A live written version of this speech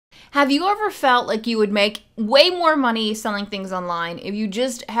Have you ever felt like you would make way more money selling things online if you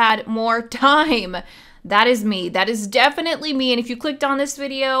just had more time? That is me. That is definitely me. And if you clicked on this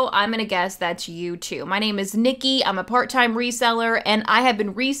video, I'm going to guess that's you too. My name is Nikki. I'm a part-time reseller and I have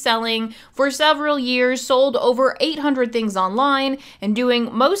been reselling for several years, sold over 800 things online and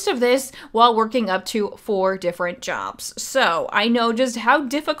doing most of this while working up to 4 different jobs. So I know just how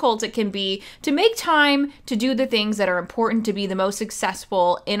difficult it can be to make time to do the things that are important to be the most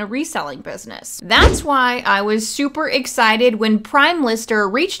successful in a reselling business. That's why I was super excited when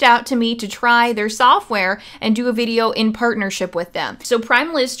Primelister reached out to me to try their software and do a video in partnership with them. So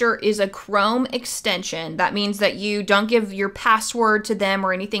Primelister is a Chrome extension. That means that you don't give your password to them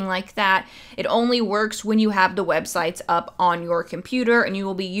or anything like that. It only works when you have the websites up on your computer and you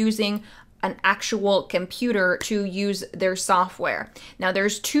will be using an actual computer to use their software. Now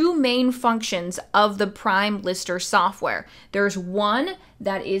there's 2 main functions of the Primelister software. There's one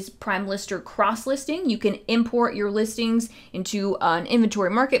that is Primelister cross-listing. You can import your listings into an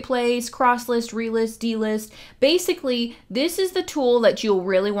inventory marketplace, cross-list, relist, delist. Basically, this is the tool that you'll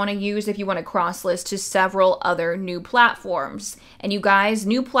really want to use if you want to cross-list to several other new platforms. And you guys,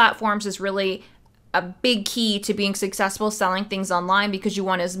 new platforms is really a big key to being successful selling things online because you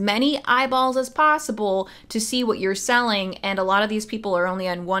want as many eyeballs as possible to see what you're selling. And a lot of these people are only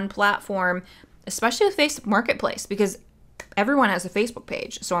on one platform, especially with Facebook Marketplace, because everyone has a Facebook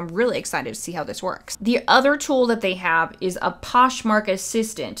page. So I'm really excited to see how this works. The other tool that they have is a Poshmark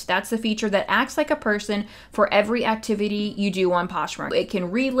assistant. That's the feature that acts like a person for every activity you do on Poshmark. It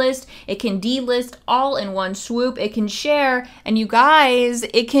can relist, it can delist all in one swoop, it can share, and you guys,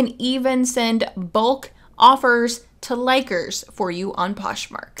 it can even send bulk offers to likers for you on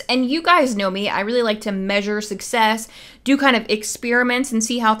Poshmark. And you guys know me, I really like to measure success, do kind of experiments and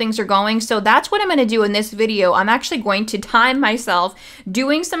see how things are going. So that's what I'm gonna do in this video. I'm actually going to time myself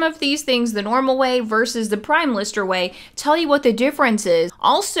doing some of these things the normal way versus the Primelister way, tell you what the difference is.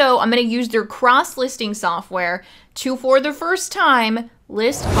 Also, I'm gonna use their cross-listing software to, for the first time,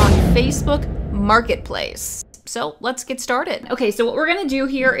 list on Facebook Marketplace. So let's get started. Okay, so what we're gonna do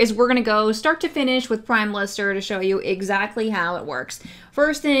here is we're gonna go start to finish with Primelister to show you exactly how it works.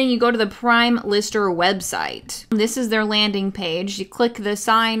 First thing, you go to the Primelister website. This is their landing page. You click the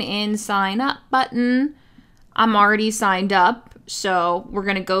sign in, sign up button. I'm already signed up, so we're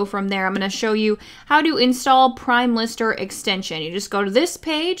gonna go from there. I'm gonna show you how to install Primelister extension. You just go to this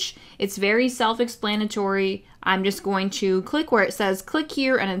page. It's very self-explanatory. I'm just going to click where it says click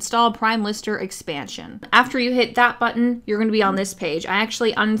here and install Primelister expansion. After you hit that button, you're going to be on this page. I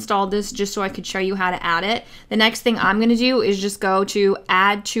actually uninstalled this just so I could show you how to add it. The next thing I'm going to do is just go to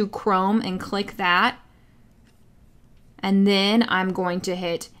add to Chrome and click that. And then I'm going to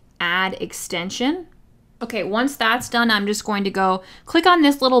hit add extension. Okay, once that's done, I'm just going to go click on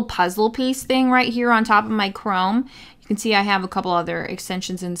this little puzzle piece thing right here on top of my Chrome. You can see I have a couple other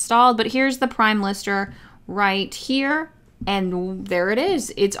extensions installed, but here's the Primelister right here, and there it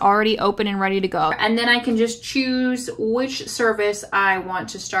is. It's already open and ready to go. And then I can just choose which service I want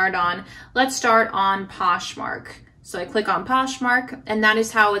to start on. Let's start on Poshmark. So I click on Poshmark, and that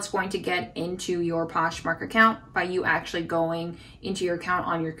is how it's going to get into your Poshmark account, by you actually going into your account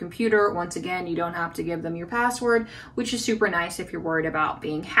on your computer. Once again, you don't have to give them your password, which is super nice if you're worried about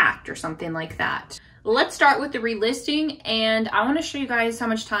being hacked or something like that. Let's start with the relisting, and I want to show you guys how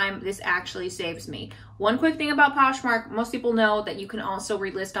much time this actually saves me. One quick thing about Poshmark, most people know that you can also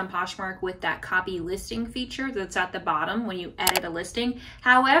relist on Poshmark with that copy listing feature that's at the bottom when you edit a listing.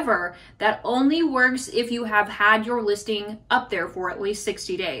 However, that only works if you have had your listing up there for at least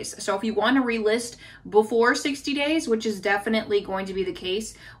 60 days. So if you want to relist before 60 days, which is definitely going to be the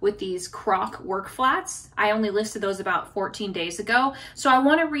case with these Croc work flats, I only listed those about 14 days ago. So I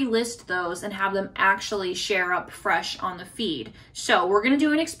want to relist those and have them actually share up fresh on the feed. So we're going to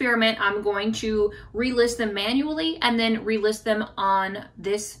do an experiment. I'm going to relist them manually and then relist them on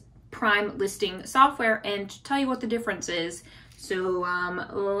this Primelister software and tell you what the difference is. So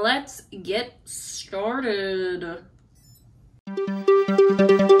let's get started.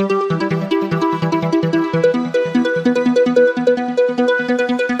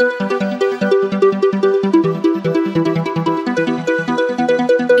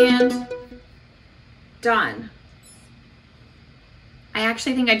 And done. I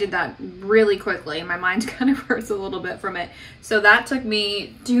actually think I did that really quickly. My mind kind of hurts a little bit from it. So that took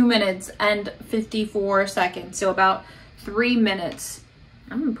me 2 minutes and 54 seconds. So about 3 minutes.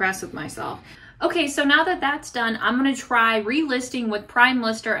 I'm impressed with myself. Okay, so now that that's done, I'm gonna try relisting with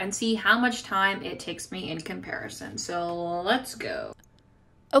Primelister and see how much time it takes me in comparison. So let's go.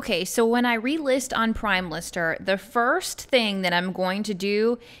 Okay, so when I relist on Primelister, the first thing that I'm going to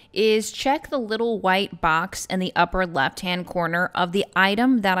do is check the little white box in the upper left-hand corner of the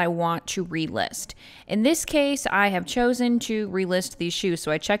item that I want to relist. In this case, I have chosen to relist these shoes,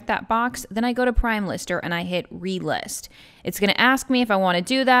 so I check that box, then I go to Primelister and I hit relist. It's going to ask me if I want to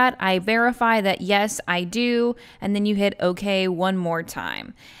do that. I verify that yes, I do, and then you hit OK one more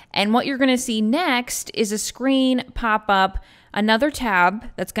time. And what you're going to see next is a screen pop up, another tab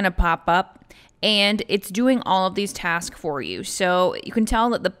that's going to pop up, and it's doing all of these tasks for you. So you can tell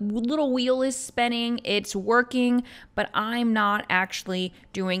that the little wheel is spinning, it's working, but I'm not actually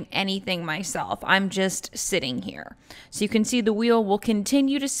doing anything myself. I'm just sitting here. So you can see the wheel will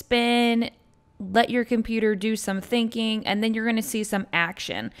continue to spin. Let your computer do some thinking, and then you're going to see some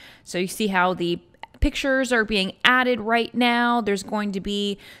action. So you see how the pictures are being added right now. There's going to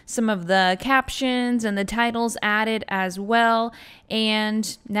be some of the captions and the titles added as well.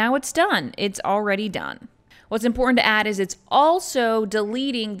 And now it's done. It's already done. What's important to add is it's also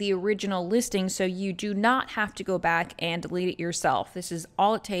deleting the original listing, so you do not have to go back and delete it yourself. This is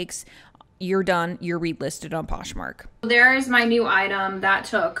all it takes. You're done. You're relisted on Poshmark. There is my new item. That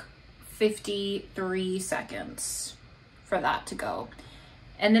took 53 seconds for that to go.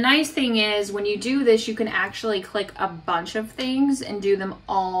 And the nice thing is when you do this, you can actually click a bunch of things and do them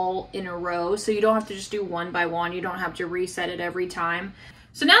all in a row. So you don't have to just do one by one. You don't have to reset it every time.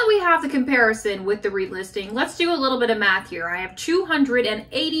 So now that we have the comparison with the relisting, let's do a little bit of math here. I have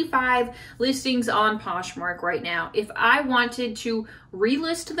 285 listings on Poshmark right now. If I wanted to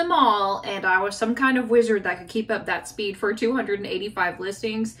relist them all and I was some kind of wizard that could keep up that speed for 285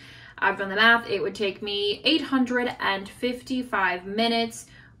 listings, I've done the math, it would take me 855 minutes,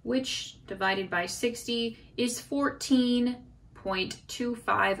 which divided by 60 is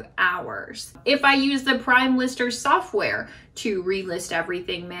 14.25 hours. If I use the Primelister software to relist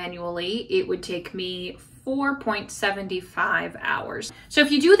everything manually, it would take me 4.75 hours. So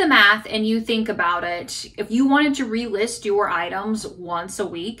if you do the math and you think about it, if you wanted to relist your items once a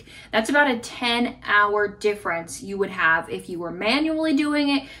week, that's about a 10-hour difference you would have if you were manually doing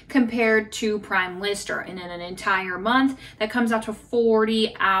it compared to Primelister. And in an entire month, that comes out to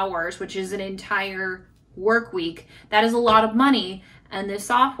 40 hours, which is an entire work week. That is a lot of money. And this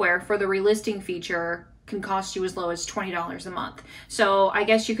software for the relisting feature can cost you as low as $20 a month. So I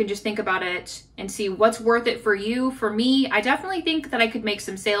guess you can just think about it and see what's worth it for you. For me, I definitely think that I could make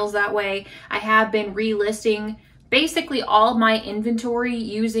some sales that way. I have been relisting basically all my inventory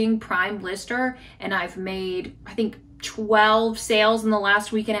using Primelister, and I've made, I think, 12 sales in the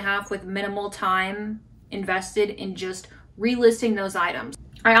last week and a half with minimal time invested in just relisting those items.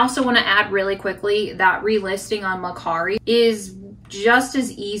 I also want to add really quickly that relisting on Mercari is just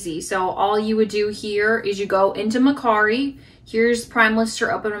as easy. So all you would do here is you go into Mercari. Here's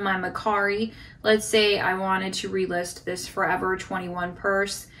Primelister open in my Mercari. Let's say I wanted to relist this Forever 21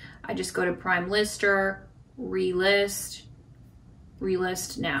 purse. I just go to Primelister, relist,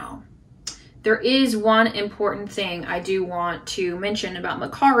 relist now. There is one important thing I do want to mention about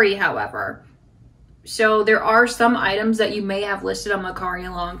Mercari, however. So there are some items that you may have listed on Mercari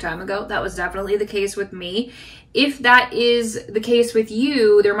a long time ago. That was definitely the case with me. If that is the case with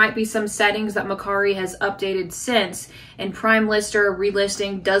you, there might be some settings that Mercari has updated since, and Primelister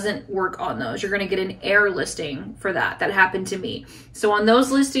relisting doesn't work on those. You're going to get an error listing for that. That happened to me. So on those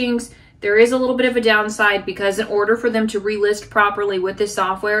listings, there is a little bit of a downside because in order for them to relist properly with this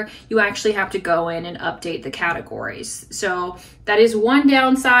software, you actually have to go in and update the categories. So that is one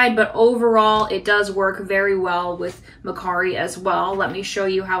downside, but overall it does work very well with Mercari as well. Let me show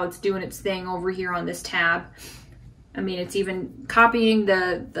you how it's doing its thing over here on this tab. I mean, it's even copying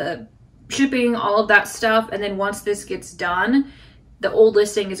the shipping, all of that stuff. And then once this gets done, the old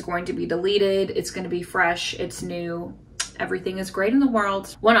listing is going to be deleted. It's going to be fresh. It's new. Everything is great in the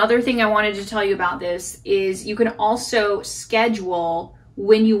world. One other thing I wanted to tell you about this is you can also schedule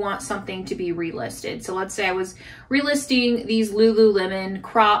when you want something to be relisted. So let's say I was relisting these Lululemon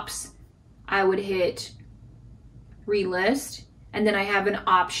crops. I would hit relist, and then I have an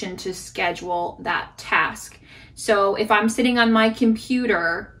option to schedule that task. So if I'm sitting on my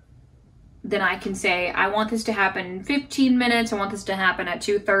computer, then I can say, I want this to happen in 15 minutes. I want this to happen at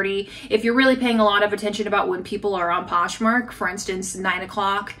 2:30. If you're really paying a lot of attention about when people are on Poshmark, for instance, 9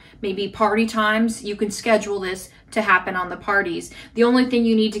 o'clock, maybe party times, you can schedule this to happen on the parties. The only thing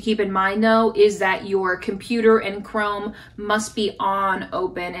you need to keep in mind though is that your computer and Chrome must be on,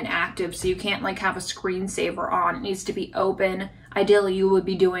 open, and active. So you can't like have a screensaver on. It needs to be open. Ideally, you would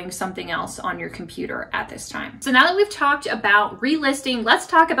be doing something else on your computer at this time. So now that we've talked about relisting, let's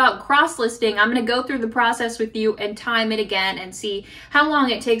talk about cross-listing. I'm gonna go through the process with you and time it again and see how long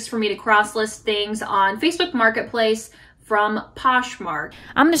it takes for me to cross-list things on Facebook Marketplace from Poshmark.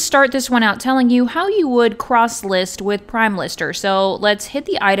 I'm going to start this one out telling you how you would cross-list with Primelister. So let's hit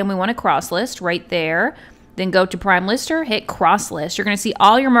the item we want to cross-list right there. Then go to Primelister, hit cross-list. You're going to see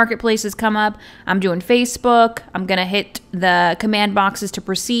all your marketplaces come up. I'm doing Facebook. I'm going to hit the command boxes to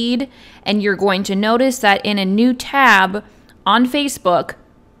proceed. And you're going to notice that in a new tab on Facebook,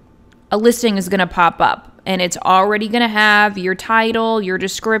 a listing is going to pop up. And it's already going to have your title, your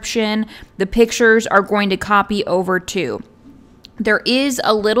description. The pictures are going to copy over too. There is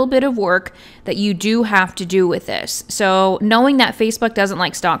a little bit of work that you do have to do with this. So knowing that Facebook doesn't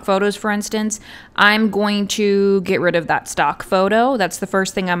like stock photos, for instance, I'm going to get rid of that stock photo. That's the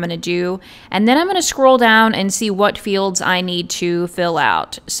first thing I'm going to do. And then I'm going to scroll down and see what fields I need to fill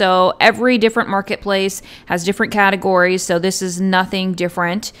out. So every different marketplace has different categories. So this is nothing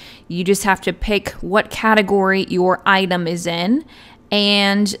different. You just have to pick what category your item is in.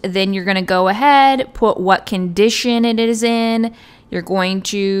 And then you're going to go ahead, put what condition it is in. You're going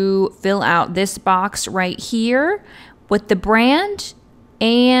to fill out this box right here with the brand.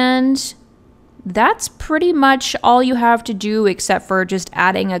 And that's pretty much all you have to do, except for just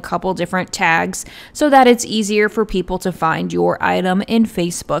adding a couple different tags so that it's easier for people to find your item in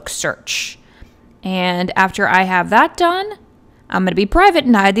Facebook search. And after I have that done, I'm going to be private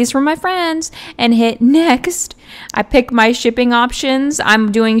and hide these from my friends and hit next. I pick my shipping options. I'm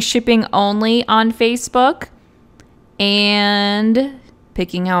doing shipping only on Facebook and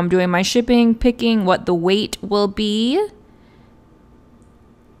picking how I'm doing my shipping, picking what the weight will be.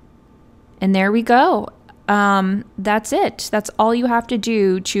 And there we go. That's it. That's all you have to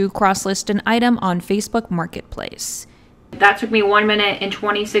do to cross-list an item on Facebook Marketplace. That took me 1 minute and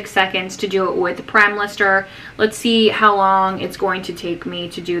 26 seconds to do it with Primelister. Let's see how long it's going to take me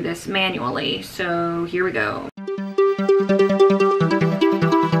to do this manually. So here we go.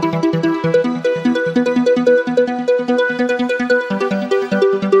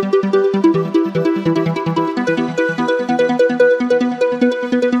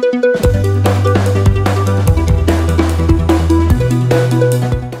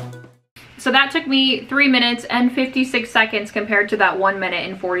 So that took me 3 minutes and 56 seconds compared to that 1 minute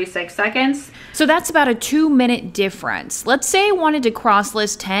and 46 seconds. So that's about a 2-minute difference. Let's say I wanted to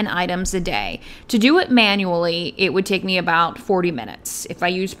cross-list 10 items a day. To do it manually, it would take me about 40 minutes. If I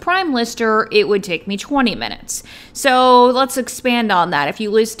use Primelister, it would take me 20 minutes. So let's expand on that. If you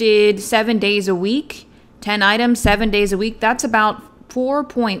listed 7 days a week, 10 items, 7 days a week, that's about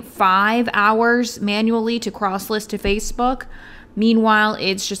 4.5 hours manually to cross-list to Facebook. Meanwhile,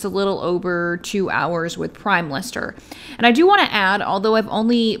 it's just a little over 2 hours with Primelister. And I do want to add, although I've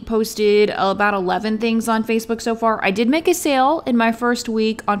only posted about 11 things on Facebook so far, I did make a sale in my first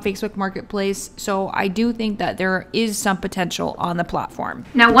week on Facebook Marketplace, so I do think that there is some potential on the platform.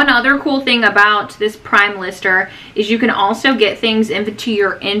 Now, one other cool thing about this Primelister is you can also get things into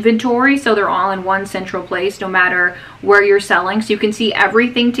your inventory, so they're all in one central place, no matter where you're selling, so you can see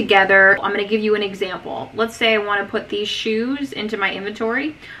everything together. I'm going to give you an example. Let's say I want to put these shoes into my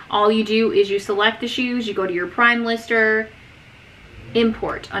inventory. All you do is you select the shoes, you go to your Primelister,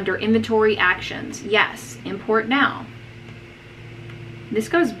 import under inventory actions. Yes, import now. This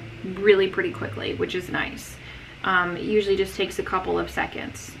goes really pretty quickly, which is nice. It usually just takes a couple of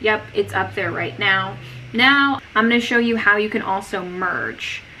seconds. Yep, it's up there right now. Now I'm going to show you how you can also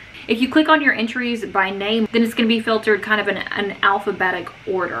merge. If you click on your entries by name, then it's going to be filtered kind of in an alphabetic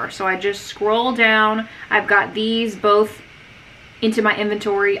order. So I just scroll down. I've got these both into my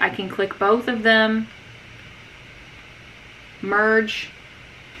inventory. I can click both of them, merge,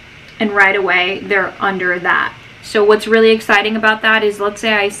 and right away they're under that. So what's really exciting about that is, let's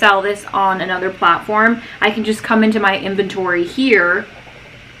say I sell this on another platform, I can just come into my inventory here,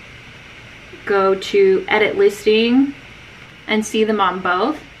 go to edit listing, and see them on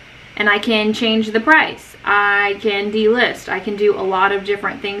both. And I can change the price. I can delist. I can do a lot of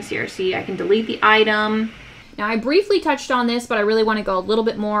different things here. See, I can delete the item. Now, I briefly touched on this, but I really want to go a little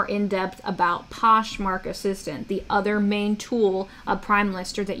bit more in depth about Poshmark Assistant, the other main tool of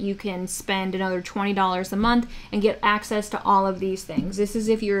Primelister that you can spend another $20 a month and get access to all of these things. This is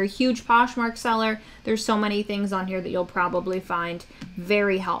if you're a huge Poshmark seller. There's so many things on here that you'll probably find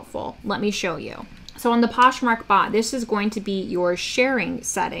very helpful. Let me show you. So on the Poshmark bot, this is going to be your sharing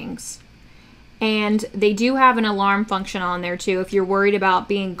settings. And they do have an alarm function on there too. If you're worried about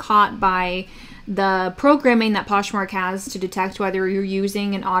being caught by the programming that Poshmark has to detect whether you're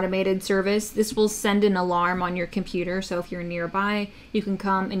using an automated service, this will send an alarm on your computer. So if you're nearby, you can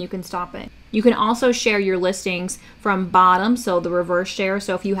come and you can stop it. You can also share your listings from bottom, so the reverse share.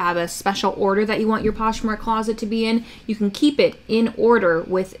 So if you have a special order that you want your Poshmark closet to be in, you can keep it in order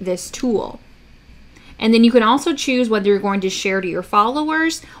with this tool. And then you can also choose whether you're going to share to your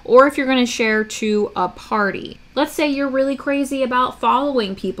followers or if you're going to share to a party. Let's say you're really crazy about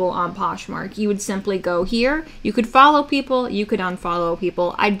following people on Poshmark. You would simply go here. You could follow people. You could unfollow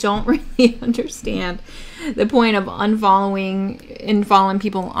people. I don't really understand the point of unfollowing and following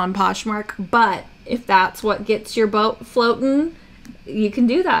people on Poshmark, but if that's what gets your boat floating, you can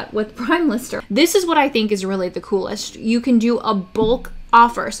do that with Primelister. This is what I think is really the coolest. You can do a bulk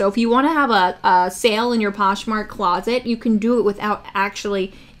offer. So if you want to have a sale in your Poshmark closet, you can do it without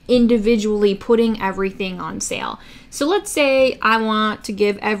actually individually putting everything on sale. So let's say I want to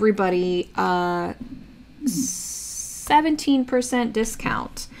give everybody a 17%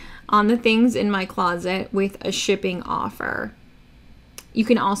 discount on the things in my closet with a shipping offer. You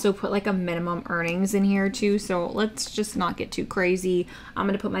can also put like a minimum earnings in here too. So let's just not get too crazy. I'm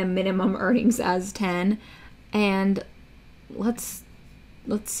going to put my minimum earnings as 10 and let's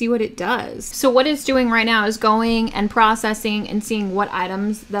see what it does. So what it's doing right now is going and processing and seeing what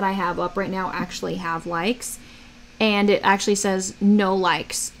items that I have up right now actually have likes. And it actually says no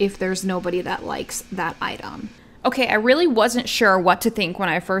likes if there's nobody that likes that item. Okay, I really wasn't sure what to think when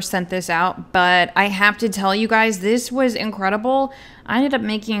I first sent this out, but I have to tell you guys, this was incredible. I ended up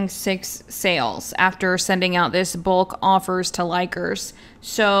making 6 sales after sending out this bulk offers to likers.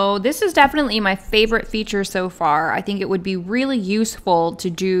 So this is definitely my favorite feature so far. I think it would be really useful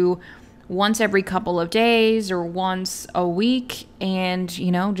to do once every couple of days or once a week and,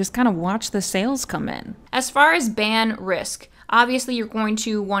 you know, just kind of watch the sales come in. As far as ban risk, obviously, you're going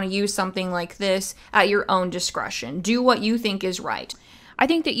to want to use something like this at your own discretion. Do what you think is right. I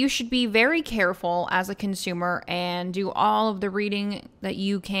think that you should be very careful as a consumer and do all of the reading that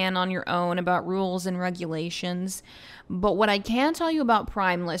you can on your own about rules and regulations. But what I can tell you about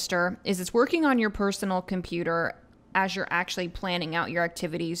Primelister is it's working on your personal computer as you're actually planning out your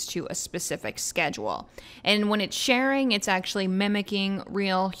activities to a specific schedule. And when it's sharing, it's actually mimicking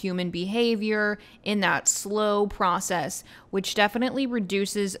real human behavior in that slow process, which definitely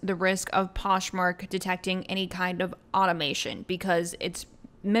reduces the risk of Poshmark detecting any kind of automation because it's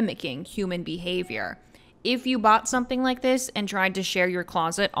mimicking human behavior. If you bought something like this and tried to share your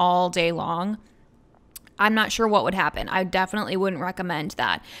closet all day long, I'm not sure what would happen. I definitely wouldn't recommend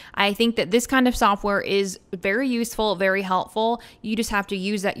that. I think that this kind of software is very useful, very helpful. You just have to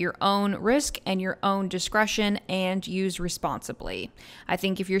use at your own risk and your own discretion and use responsibly. I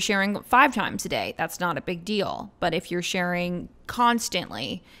think if you're sharing 5 times a day, that's not a big deal. But if you're sharing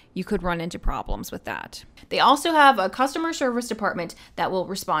constantly, you could run into problems with that. They also have a customer service department that will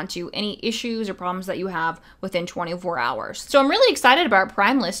respond to any issues or problems that you have within 24 hours. So I'm really excited about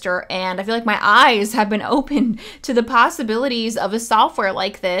Primelister, and I feel like my eyes have been opened to the possibilities of a software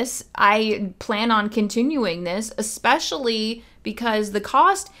like this. I plan on continuing this, especially because the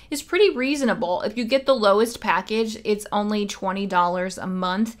cost is pretty reasonable. If you get the lowest package, it's only $20 a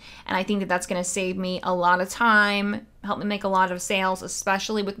month, and I think that that's going to save me a lot of time, help me make a lot of sales,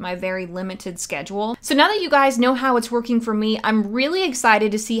 especially with my very limited schedule. So now that you guys know how it's working for me, I'm really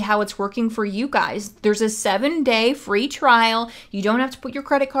excited to see how it's working for you guys. There's a 7-day free trial. You don't have to put your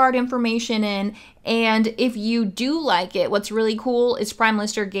credit card information in. And if you do like it, what's really cool is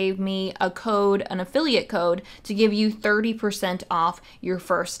Primelister gave me a code, an affiliate code, to give you 30% off your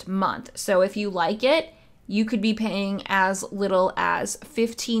first month. So if you like it, you could be paying as little as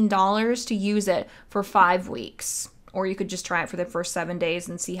 $15 to use it for 5 weeks. Or you could just try it for the first 7 days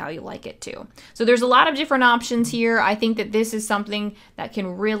and see how you like it too. So there's a lot of different options here. I think that this is something that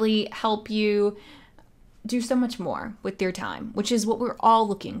can really help you do so much more with your time, which is what we're all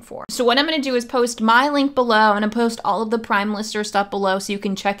looking for. So what I'm going to do is post my link below. I'm going to post all of the Primelister stuff below so you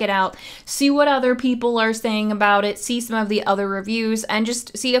can check it out, see what other people are saying about it, see some of the other reviews, and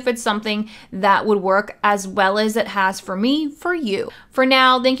just see if it's something that would work as well as it has for me, for you. For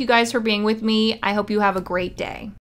now, thank you guys for being with me. I hope you have a great day.